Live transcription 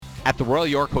at the Royal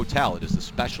York Hotel. It is the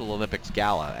Special Olympics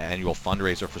Gala, annual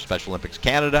fundraiser for Special Olympics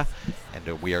Canada,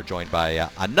 and we are joined by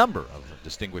a number of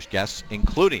distinguished guests,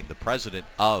 including the president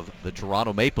of the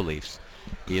Toronto Maple Leafs.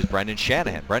 He is Brendan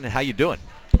Shanahan. Brendan, how you doing?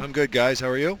 I'm good, guys. How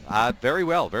are you? Very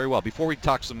well, very well. Before we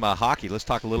talk some hockey, let's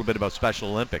talk a little bit about Special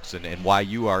Olympics and why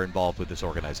you are involved with this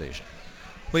organization.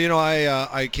 Well,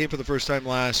 I came for the first time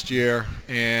last year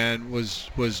and was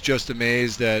just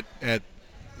amazed at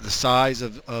the size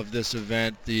of this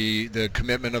event, the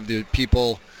commitment of the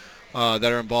people that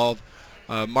are involved.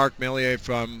 Mark Millier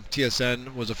from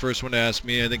TSN was the first one to ask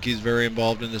me. I think he's very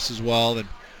involved in this as well.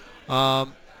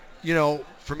 And,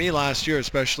 for me last year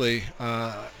especially,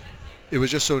 it was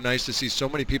just so nice to see so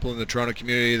many people in the Toronto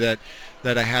community that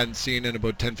I hadn't seen in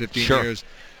about 10, 15 Sure. years.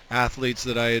 Athletes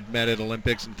that I had met at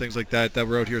Olympics and things like that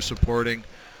were out here supporting.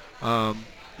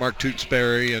 Mark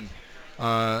Tewksbury and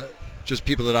just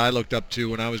people that I looked up to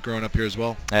when I was growing up here as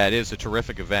well. It is a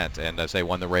terrific event, and I say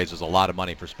one that raises a lot of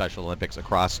money for Special Olympics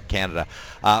across Canada.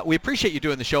 We appreciate you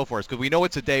doing the show for us because we know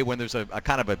it's a day when there's a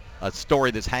kind of a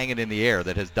story that's hanging in the air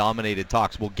that has dominated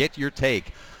talks. We'll get your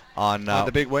take on the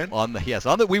big win.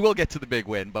 We will get to the big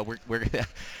win, but we're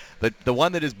the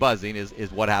one that is buzzing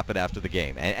is what happened after the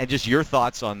game, and just your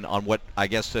thoughts on what I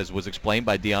guess, as was explained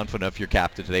by Dion Phaneuf, your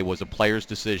captain today, was a player's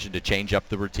decision to change up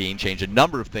the routine, change a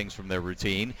number of things from their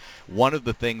routine. One of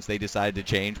the things they decided to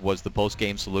change was the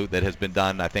post-game salute that has been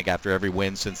done, I think, after every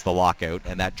win since the lockout,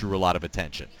 and that drew a lot of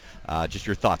attention. Just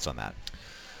your thoughts on that.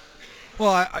 Well,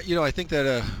 I think that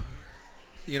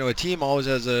a team always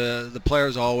has the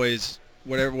players always.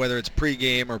 Whether it's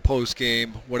pre-game or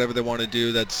post-game, whatever they want to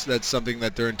do, that's something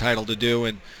that they're entitled to do,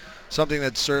 and something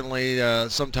that certainly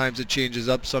sometimes it changes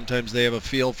up. Sometimes they have a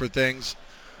feel for things.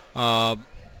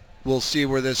 We'll see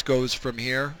where this goes from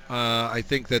here. I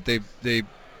think that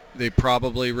they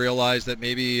probably realize that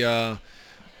maybe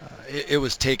it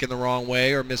was taken the wrong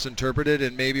way or misinterpreted,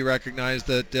 and maybe recognize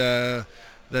that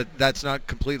that's not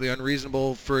completely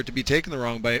unreasonable for it to be taken the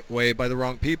wrong way by the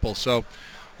wrong people. So.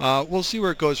 We'll see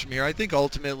where it goes from here. I think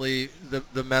ultimately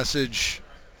the message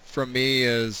from me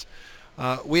is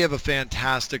we have a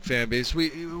fantastic fan base.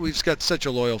 We've got such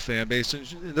a loyal fan base, and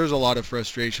there's a lot of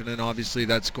frustration, and obviously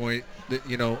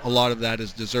a lot of that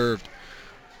is deserved.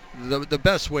 The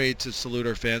best way to salute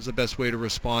our fans, the best way to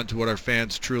respond to what our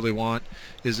fans truly want,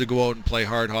 is to go out and play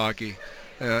hard hockey.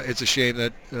 It's a shame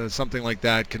that something like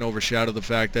that can overshadow the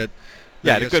fact that.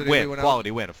 Yeah, a good win,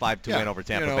 quality win, a 5-2 win over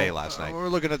Tampa Bay last night. We're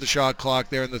looking at the shot clock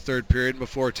there in the third period.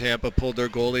 Before Tampa pulled their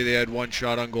goalie, they had one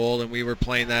shot on goal, and we were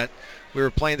playing that. We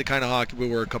were playing the kind of hockey we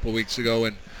were a couple weeks ago,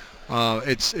 and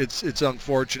it's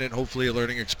unfortunate. Hopefully, a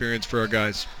learning experience for our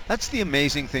guys. That's the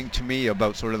amazing thing to me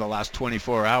about sort of the last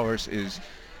 24 hours is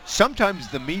sometimes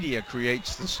the media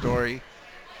creates the story,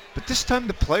 but this time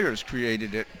the players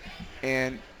created it,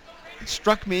 and it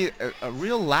struck me a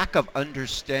real lack of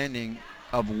understanding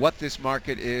of what this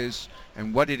market is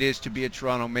and what it is to be a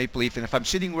Toronto Maple Leaf. And if I'm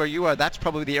sitting where you are, that's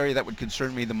probably the area that would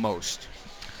concern me the most.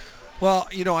 Well,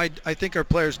 I think our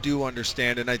players do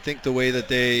understand, and I think the way that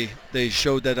they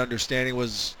showed that understanding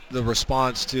was the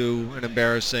response to an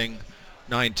embarrassing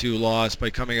 9-2 loss by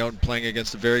coming out and playing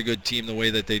against a very good team the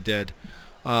way that they did.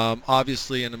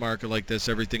 Obviously, in a market like this,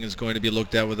 everything is going to be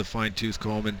looked at with a fine-tooth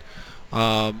comb.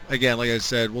 And again, like I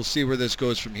said, we'll see where this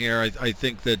goes from here. I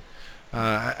think that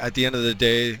at the end of the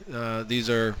day, these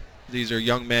are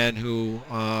young men who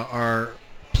are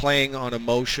playing on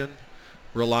emotion,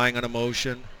 relying on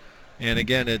emotion, and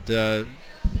again,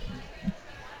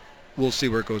 we'll see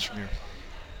where it goes from here.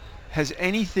 Has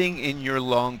anything in your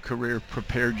long career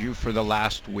prepared you for the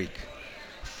last week,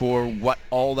 for what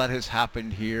all that has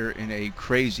happened here in a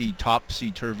crazy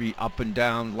topsy-turvy, up and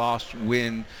down, loss,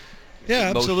 win?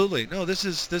 Yeah, absolutely. No, this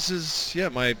is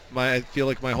my I feel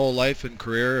like my whole life and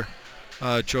career.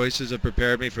 Choices have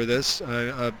prepared me for this.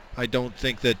 I don't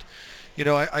think that,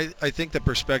 I think that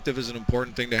perspective is an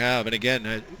important thing to have. And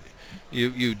again,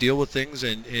 you deal with things,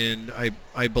 and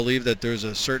I believe that there's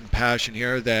a certain passion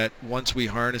here that once we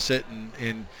harness it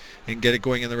and get it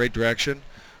going in the right direction,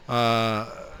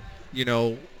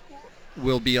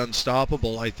 we'll be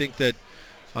unstoppable. I think that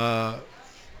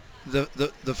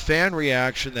the fan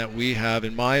reaction that we have,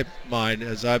 in my mind,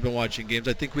 as I've been watching games,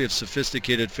 I think we have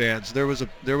sophisticated fans. There was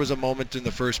a moment in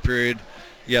the first period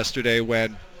yesterday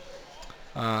when,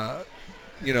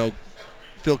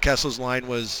 Phil Kessel's line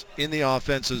was in the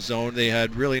offensive zone. They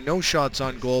had really no shots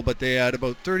on goal, but they had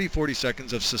about 30, 40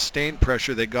 seconds of sustained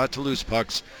pressure. They got to loose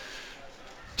pucks.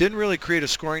 Didn't really create a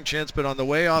scoring chance, but on the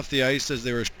way off the ice, as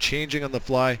they were changing on the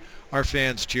fly, our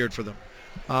fans cheered for them.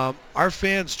 Our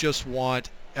fans just want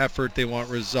effort. They want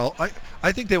result.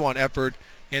 I think they want effort,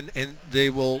 and they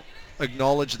will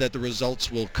acknowledge that the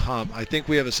results will come. I think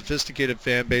we have a sophisticated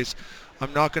fan base.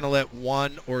 I'm not going to let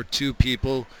one or two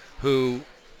people who,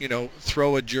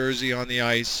 throw a jersey on the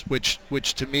ice, which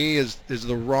to me is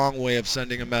the wrong way of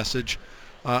sending a message.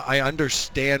 I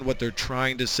understand what they're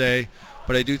trying to say,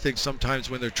 but I do think sometimes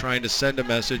when they're trying to send a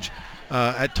message,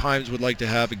 at times would like to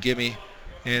have a gimme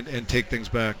and take things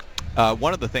back.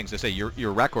 One of the things I say,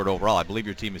 your record overall, I believe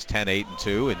your team is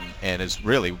 10-8-2 and is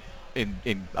really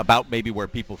in about maybe where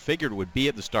people figured it would be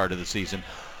at the start of the season.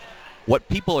 What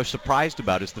people are surprised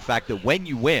about is the fact that when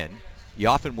you win, you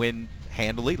often win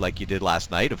handily, like you did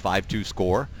last night, a 5-2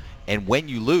 score. And when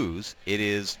you lose, it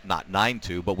is not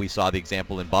 9-2, but we saw the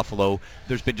example in Buffalo.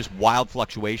 There's been just wild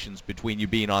fluctuations between you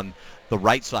being on the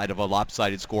right side of a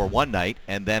lopsided score one night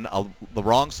and then the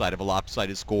wrong side of a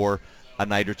lopsided score a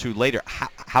night or two later.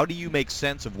 How do you make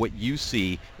sense of what you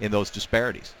see in those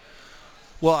disparities?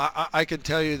 Well, I can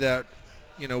tell you that,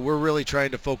 we're really trying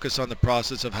to focus on the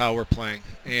process of how we're playing.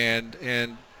 And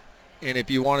if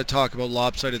you want to talk about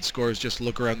lopsided scores, just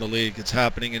look around the league. It's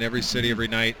happening in every city every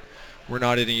night. We're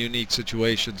not in a unique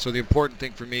situation. So the important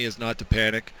thing for me is not to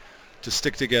panic, to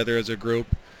stick together as a group.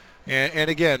 And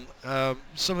again,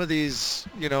 some of these,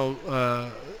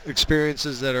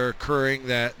 experiences that are occurring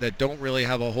that don't really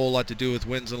have a whole lot to do with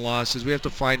wins and losses, we have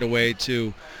to find a way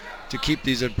to keep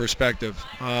these in perspective.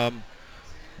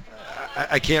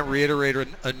 I can't reiterate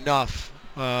enough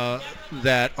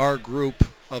that our group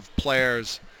of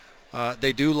players,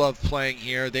 they do love playing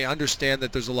here. They understand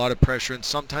that there's a lot of pressure, and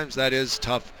sometimes that is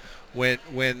tough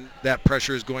when that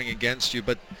pressure is going against you.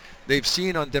 But they've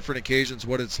seen on different occasions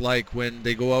what it's like when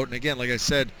they go out, and again, like I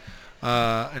said,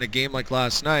 in a game like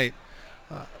last night,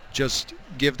 just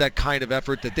give that kind of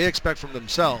effort that they expect from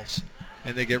themselves,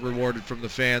 and they get rewarded from the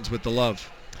fans with the love.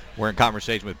 We're in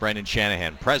conversation with Brendan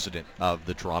Shanahan, president of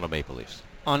the Toronto Maple Leafs.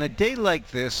 On a day like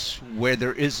this, where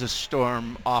there is a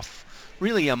storm off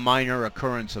really a minor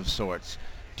occurrence of sorts,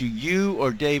 do you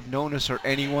or Dave Nonis or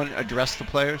anyone address the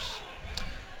players?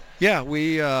 Yeah,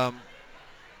 we, I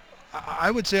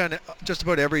would say on just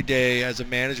about every day as a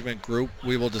management group,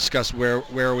 we will discuss where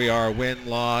we are, win,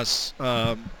 loss,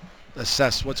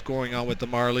 assess what's going on with the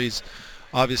Marlies.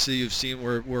 Obviously, you've seen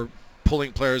we're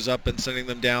pulling players up and sending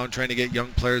them down, trying to get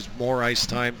young players more ice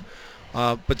time.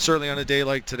 But certainly on a day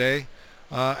like today,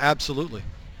 absolutely.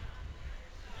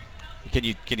 Can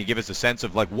you give us a sense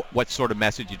of like what sort of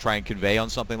message you try and convey on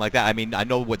something like that? I mean, I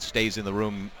know what stays in the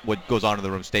room, what goes on in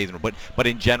the room stays in the room, but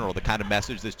in general, the kind of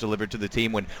message that's delivered to the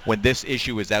team when this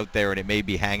issue is out there and it may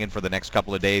be hanging for the next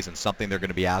couple of days and something they're going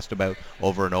to be asked about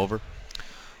over and over.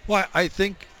 Well, I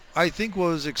think what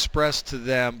was expressed to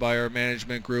them by our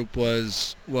management group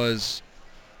was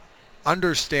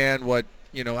understand what,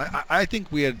 I think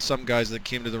we had some guys that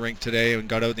came to the rink today and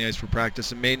got out on the ice for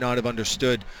practice and may not have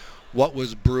understood what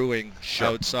was brewing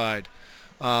outside.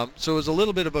 So it was a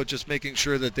little bit about just making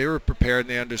sure that they were prepared and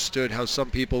they understood how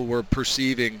some people were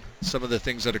perceiving some of the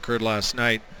things that occurred last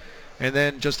night. And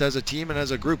then just as a team and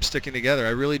as a group sticking together, I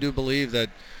really do believe that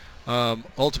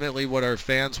ultimately what our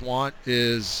fans want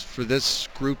is for this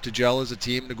group to gel as a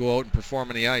team to go out and perform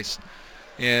on the ice.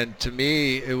 And to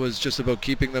me, it was just about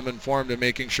keeping them informed and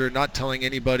making sure, not telling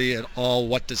anybody at all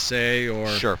what to say or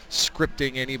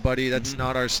scripting anybody. That's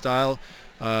not our style.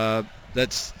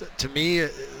 That's, to me,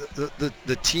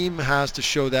 the team has to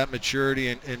show that maturity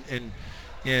and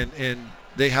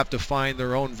they have to find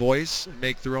their own voice and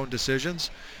make their own decisions.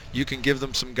 You can give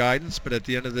them some guidance, but at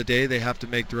the end of the day, they have to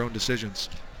make their own decisions.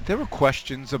 There were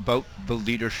questions about the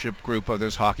leadership group of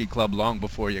this hockey club long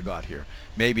before you got here,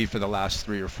 maybe for the last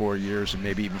 3 or 4 years and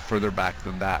maybe even further back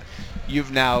than that.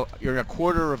 You're a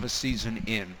quarter of a season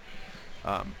in.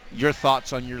 Your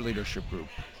thoughts on your leadership group?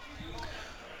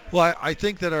 Well, I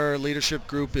think that our leadership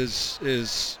group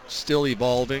is still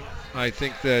evolving. I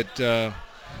think that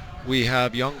we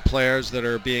have young players that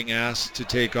are being asked to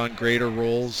take on greater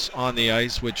roles on the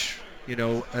ice, which,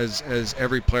 as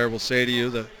every player will say to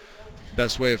you, the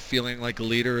best way of feeling like a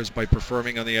leader is by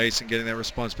performing on the ice and getting that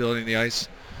responsibility on the ice.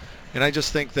 And I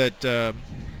just think that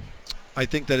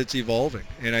it's evolving,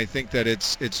 and I think that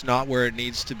it's not where it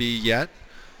needs to be yet.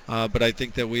 But I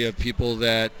think that we have people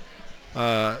that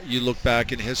you look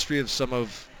back in history of some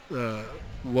of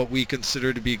what we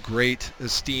consider to be great,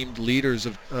 esteemed leaders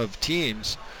of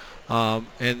teams,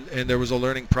 and there was a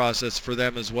learning process for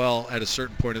them as well at a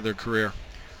certain point of their career.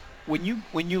 When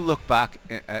you look back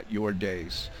at your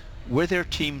days, were there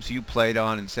teams you played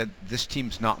on and said this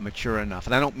team's not mature enough?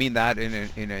 And I don't mean that in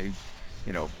a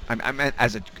I meant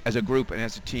as a group and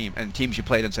as a team, and teams you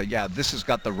played and said, yeah, this has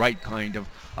got the right kind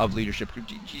of leadership.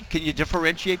 Can you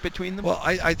differentiate between them? Well,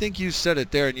 I think you said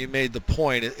it there, and you made the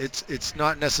point. It's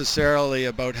not necessarily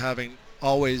about having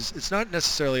always. It's not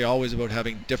necessarily always about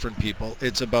having different people.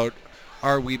 It's about,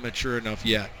 are we mature enough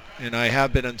yet? And I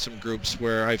have been in some groups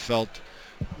where I felt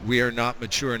we are not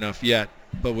mature enough yet.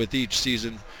 But with each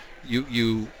season,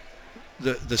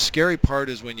 the scary part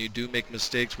is when you do make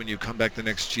mistakes, when you come back the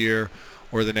next year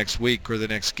or the next week or the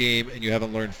next game and you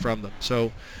haven't learned from them.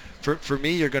 So for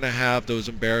me, you're going to have those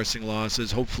embarrassing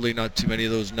losses, hopefully not too many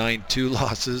of those 9-2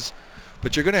 losses,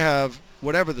 but you're going to have,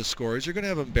 whatever the score is, you're going to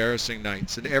have embarrassing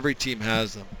nights, and every team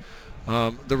has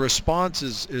them. The response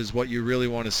is what you really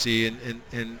want to see,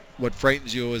 and what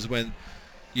frightens you is when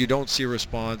you don't see a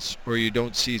response or you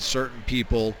don't see certain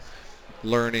people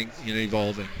learning and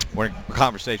evolving. We're in a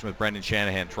conversation with Brendan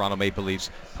Shanahan, Toronto Maple Leafs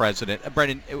president.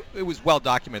 Brendan, it was well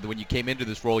documented that when you came into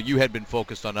this role, you had been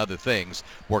focused on other things,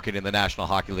 working in the National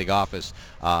Hockey League office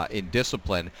in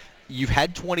discipline. You've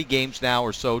had 20 games now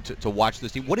or so to watch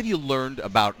this team. What have you learned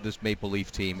about this Maple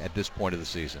Leaf team at this point of the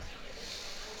season?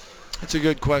 That's a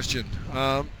good question.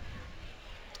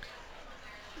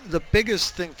 The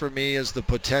biggest thing for me is the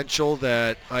potential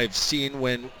that I've seen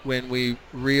when we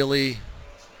really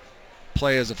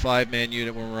play as a five-man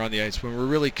unit, when we're on the ice, when we're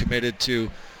really committed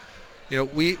to,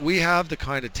 we have the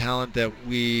kind of talent that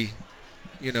we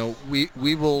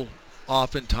will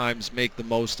oftentimes make the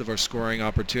most of our scoring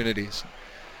opportunities.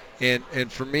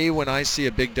 And for me, when I see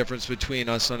a big difference between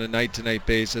us on a night-to-night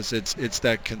basis, it's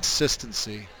that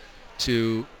consistency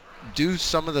to do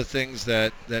some of the things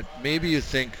that maybe you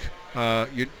think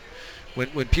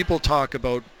when people talk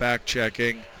about back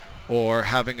checking or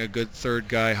having a good third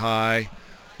guy high,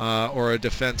 or a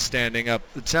defense standing up,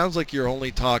 it sounds like you're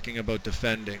only talking about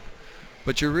defending.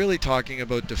 But you're really talking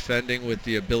about defending with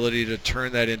the ability to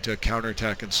turn that into a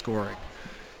counterattack and scoring.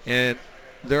 And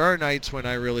there are nights when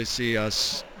I really see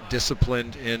us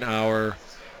disciplined in our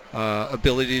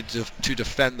ability to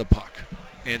defend the puck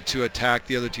and to attack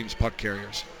the other team's puck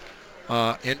carriers.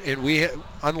 And we,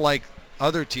 unlike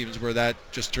other teams where that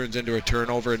just turns into a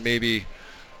turnover and maybe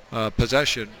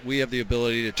possession, we have the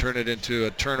ability to turn it into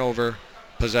a turnover,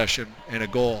 possession, and a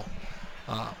goal.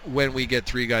 When we get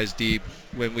three guys deep,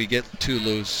 when we get too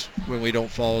loose, when we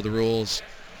don't follow the rules,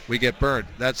 we get burned.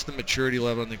 That's the maturity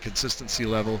level and the consistency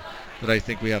level that I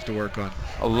think we have to work on.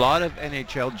 A lot of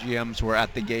NHL GMs were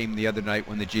at the game the other night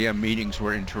when the GM meetings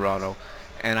were in Toronto,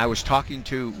 and I was talking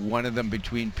to one of them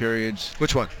between periods.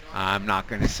 Which one? I'm not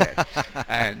going to say.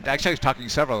 And actually I was talking to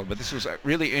several of them, but this was a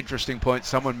really interesting point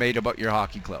someone made about your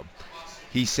hockey club.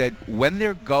 He said when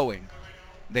they're going,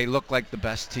 they look like the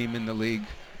best team in the league,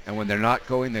 and when they're not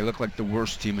going, they look like the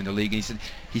worst team in the league. And he said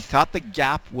he thought the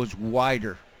gap was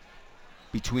wider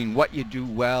between what you do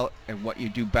well and what you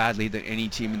do badly than any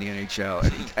team in the NHL.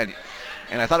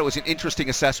 And I thought it was an interesting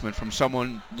assessment from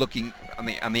someone looking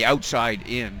on the outside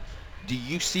in. Do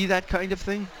you see that kind of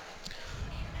thing?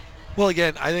 Well,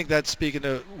 again, I think that's speaking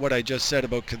to what I just said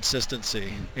about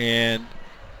consistency, and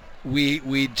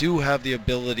we do have the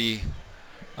ability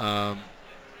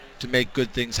to make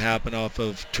good things happen off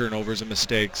of turnovers and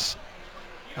mistakes.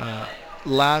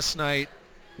 Last night,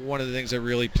 one of the things that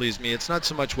really pleased me, it's not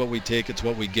so much what we take, it's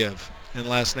what we give. And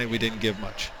last night we didn't give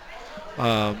much.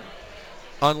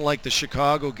 Unlike the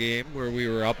Chicago game where we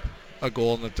were up a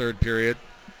goal in the third period,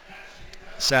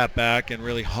 sat back and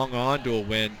really hung on to a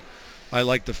win, I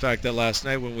like the fact that last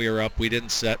night when we were up, we didn't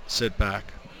sit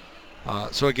back.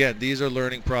 So again, these are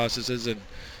learning processes, and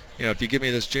if you give me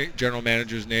this general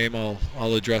manager's name,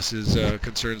 I'll address his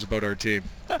concerns about our team.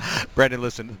 Brendan,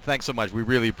 listen, thanks so much. We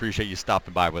really appreciate you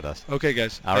stopping by with us. Okay,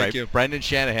 guys. All Thank right. you. Brendan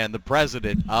Shanahan, the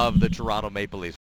president of the Toronto Maple Leafs.